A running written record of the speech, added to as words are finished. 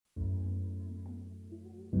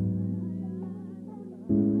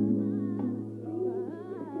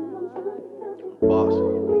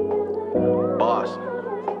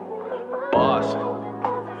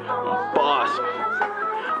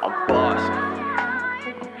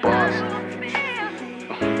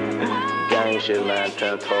shit, man,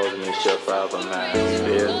 10 toes and this shit forever, man. You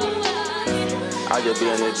feel me? I just be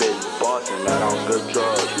in this bitch Bussin, man, on good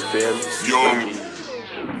drugs, you feel me?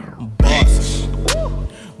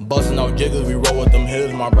 Bussin' on jiggers, we roll with them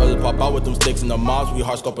hitters. My brothers pop out with them sticks in the mobs. We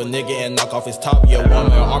hard scope a nigga and knock off his top. Yeah, one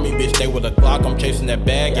man army, bitch, stay with a Glock. I'm chasing that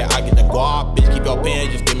bag, yeah, I get the guap. Bitch, keep your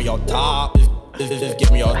pen, just give me your top. Just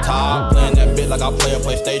give me your top. Playing that bitch like I play a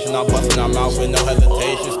PlayStation. I'm bustin' out mouth with no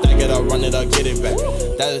hesitation. Stack it up, run it up, get it back.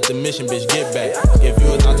 That is the mission, bitch, get back. If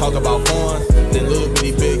you was not talk about fun, then little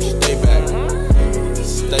bitty bitch, stay back.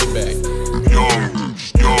 Stay back.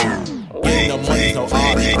 Getting the money so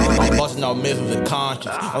obvious. I'm busting out missiles with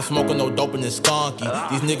conscience. I'm smoking no dope in this skunky.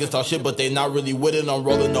 These niggas talk shit, but they not really with it. I'm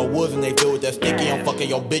rolling no woods and they feel with that sticky. I'm fucking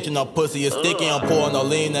your bitch and her pussy is sticky. I'm pouring no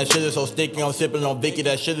lean, that shit is so sticky. I'm sipping on Vicky,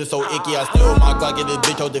 that shit is so icky. I stay with my Glock, get this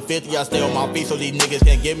bitch hold the 50. I stay on my feet so these niggas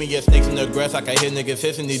can't get me. Yeah, snakes in the grass, I can hear niggas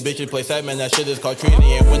hissing. These bitches play sad, man, that shit is called treason.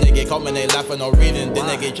 And when they get caught, man, they laugh for no reason. Then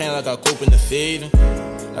they get chained like a coop in the season.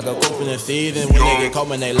 Like a coop in the season. When they get caught,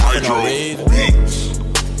 man, they laugh for no reason.